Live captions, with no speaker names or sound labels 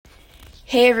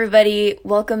Hey everybody,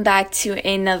 welcome back to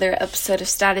another episode of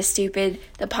Status Stupid,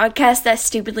 the podcast that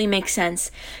stupidly makes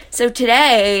sense. So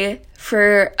today,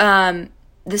 for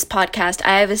this podcast,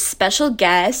 I have a special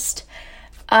guest.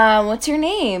 What's your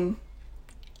name?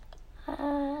 What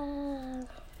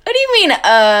do you mean,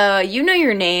 you know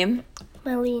your name.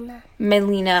 Melina.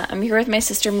 I'm here with my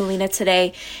sister Melina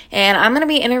today, and I'm going to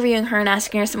be interviewing her and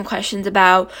asking her some questions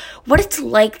about what it's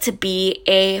like to be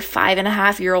a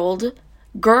 5.5-year-old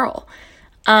girl.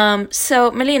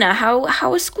 So Melina,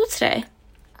 how was school today?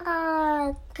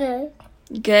 Good.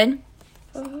 Good?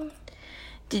 Mm-hmm.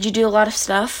 Did you do a lot of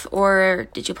stuff, or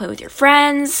did you play with your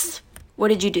friends? What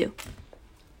did you do?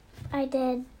 I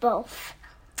did both.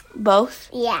 Both?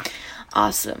 Yeah.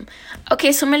 Awesome.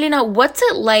 Okay, so Melina, what's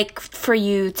it like for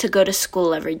you to go to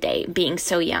school every day, being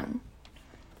so young?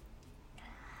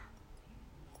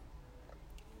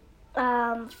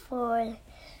 For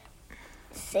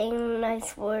saying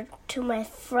nice words to my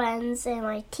friends and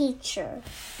my teacher.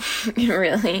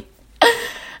 Really?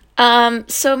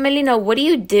 So Melina, what do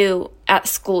you do at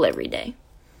school every day?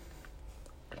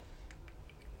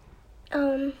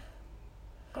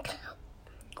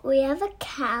 We have a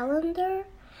calendar,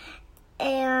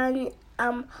 and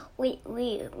we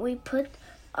put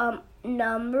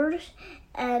numbers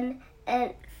and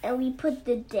we put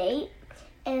the date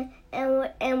and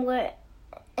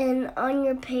on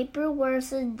your paper where it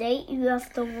says date, you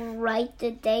have to write the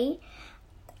date.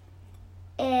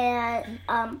 And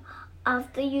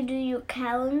after you do your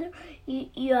calendar,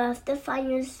 you have to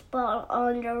find your spot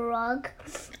on the rug.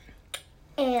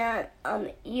 And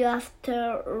you have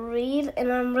to read,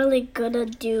 and I'm really good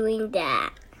at doing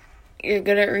that. You're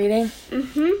good at reading?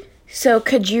 Mm-hmm. So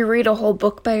could you read a whole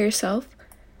book by yourself?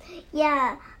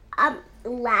 Yeah.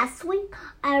 Last week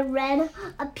I read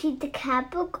a Peter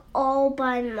Cat book all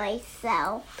by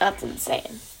myself. That's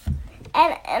insane.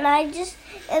 And I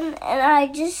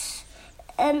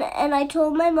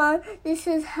told my mom this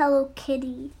is Hello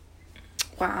Kitty.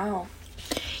 Wow.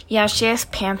 Yeah, she has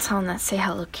pants on that say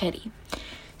Hello Kitty.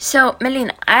 So,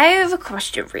 Melina, I have a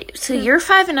question for you. So, you're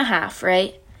 5.5,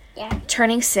 right? Yeah.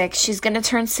 Turning 6. She's going to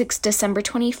turn 6 December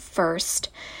 21st.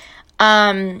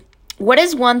 What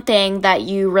is one thing that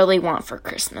you really want for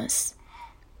Christmas?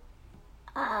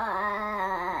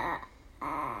 I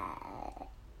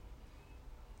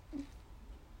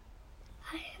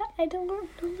don't want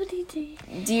nobody to.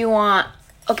 Do you want...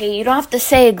 Okay, you don't have to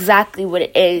say exactly what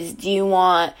it is. Do you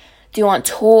want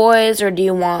toys, or do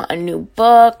you want a new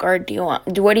book, or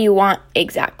what do you want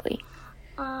exactly?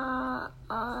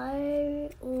 I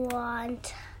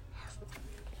want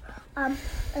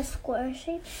a square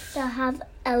shape that have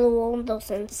elementals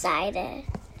inside it.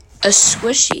 A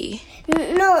squishy.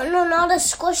 No, not a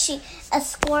squishy. A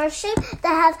square shape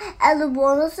that has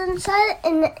elementals inside it,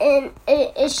 and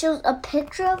it shows a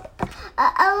picture of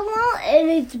an elemental, and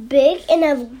it's big and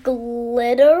has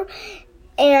glitter.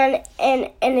 And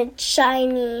it's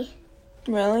shiny.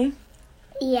 Really?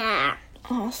 Yeah.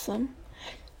 Awesome.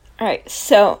 All right,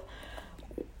 so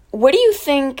what do you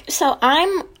think? So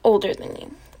I'm older than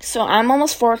you. So I'm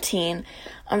almost 14.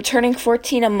 I'm turning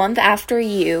 14 a month after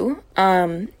you,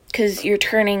 because you're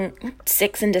turning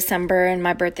 6 in December and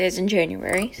my birthday is in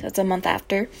January, so it's a month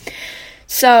after.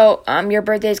 So your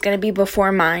birthday is going to be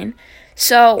before mine.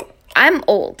 So I'm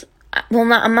old.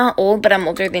 Well, I'm not old, but I'm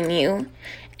older than you.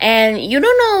 And you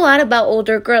don't know a lot about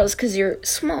older girls because you're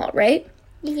small, right?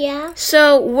 Yeah.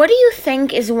 So what do you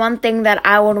think is one thing that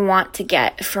I would want to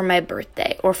get for my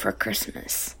birthday or for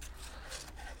Christmas?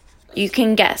 You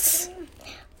can guess.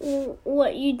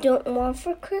 What you don't want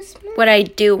for Christmas? What I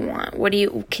do want.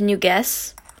 Can you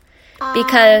guess?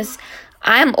 Because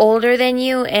I'm older than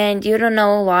you and you don't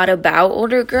know a lot about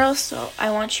older girls, so I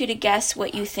want you to guess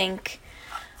what you think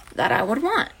that I would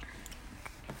want.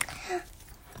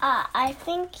 I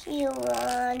think you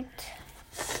want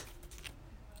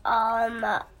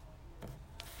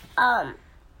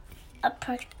a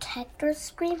protector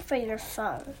screen for your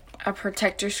phone. A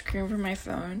protector screen for my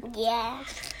phone? Yeah.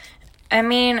 I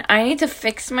mean, I need to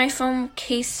fix my phone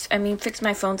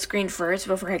screen first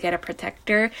before I get a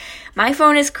protector. My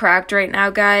phone is cracked right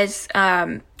now, guys.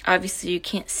 Obviously you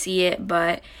can't see it,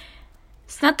 but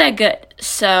it's not that good.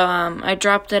 So, I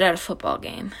dropped it at a football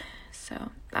game.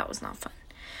 So, that was not fun.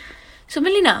 So,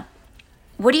 Melina,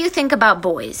 what do you think about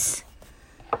boys?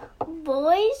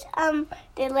 Boys,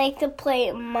 they like to play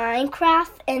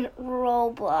Minecraft and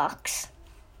Roblox.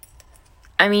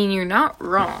 I mean, you're not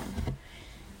wrong.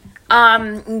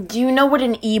 Do you know what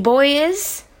an e-boy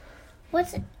is? You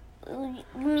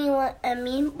mean what a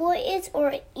meme boy is or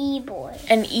an e-boy?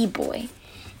 An e-boy.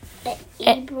 An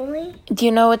e-boy? Do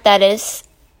you know what that is?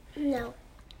 No.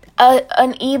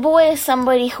 an e-boy is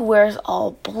somebody who wears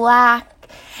all black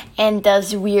and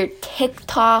does weird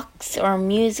TikToks or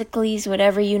Musical.lys,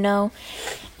 whatever you know.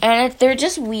 And they're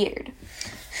just weird.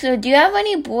 So do you have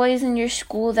any boys in your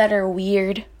school that are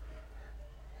weird?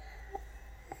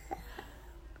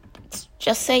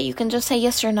 You can just say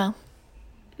yes or no.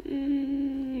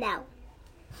 No.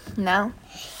 No?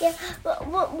 Yeah, but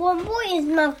one boy is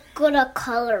not good at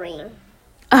coloring.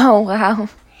 Oh, wow.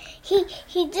 He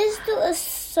just do a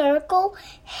circle,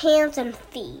 hands and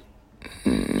feet.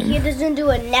 He doesn't do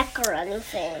a neck or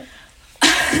anything.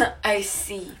 I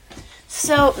see.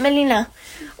 So, Melina,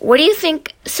 what do you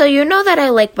think? So, you know that I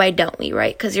like Why Don't We,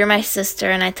 right? Because you're my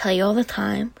sister and I tell you all the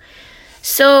time.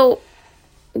 So,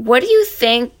 what do you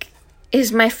think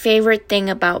is my favorite thing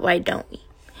about Why Don't We?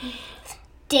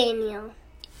 Daniel.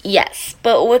 Yes,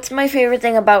 but what's my favorite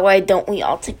thing about Why Don't We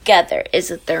altogether? Is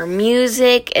it their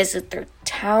music? Is it their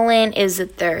talent? Is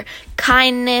it their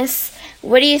kindness?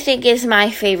 What do you think is my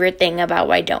favorite thing about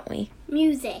Why Don't We?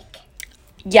 Music.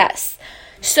 Yes.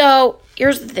 So,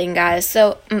 here's the thing, guys.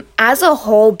 So, as a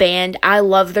whole band, I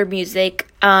love their music.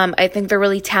 I think they're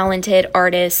really talented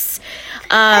artists.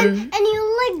 And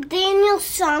you like Daniel's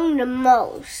song the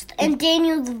most. And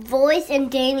Daniel's voice and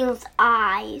Daniel's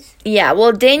eyes. Yeah,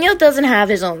 well, Daniel doesn't have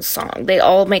his own song. They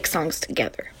all make songs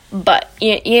together. But,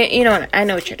 you know, I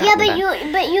know what you're talking about.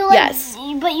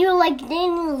 But you like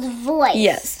Daniel's voice.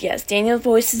 Yes. Daniel's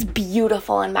voice is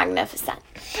beautiful and magnificent.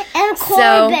 And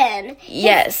Corbin.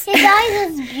 Yes. His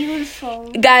eyes is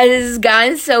beautiful. Guys, this has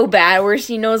gotten so bad where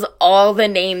she knows all the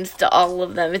names to all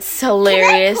of them. It's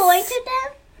hilarious. Can I point to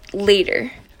them?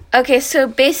 Later. Okay, so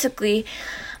basically,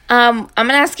 I'm going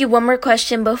to ask you one more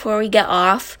question before we get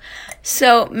off.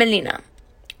 So, Melina,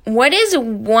 what is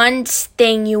one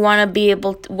thing you want to be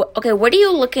able to... Okay, what are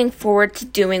you looking forward to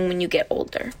doing when you get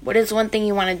older? What is one thing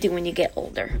you want to do when you get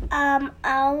older?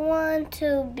 I want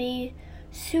to be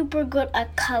super good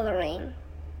at coloring.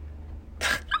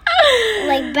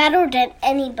 Like, better than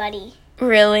anybody.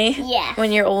 Really? Yeah.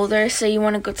 When you're older, so you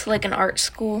want to go to, like, an art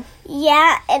school?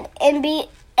 Yeah, and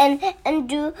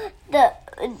do the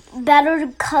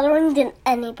better coloring than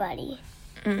anybody.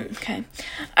 Okay.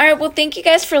 All right, well, thank you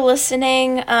guys for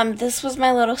listening. This was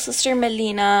my little sister,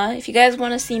 Melina. If you guys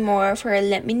want to see more of her,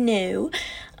 let me know.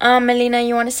 Melina,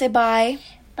 you want to say bye?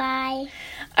 Bye.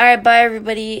 All right, bye,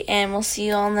 everybody, and we'll see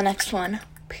you all in the next one.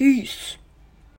 Peace.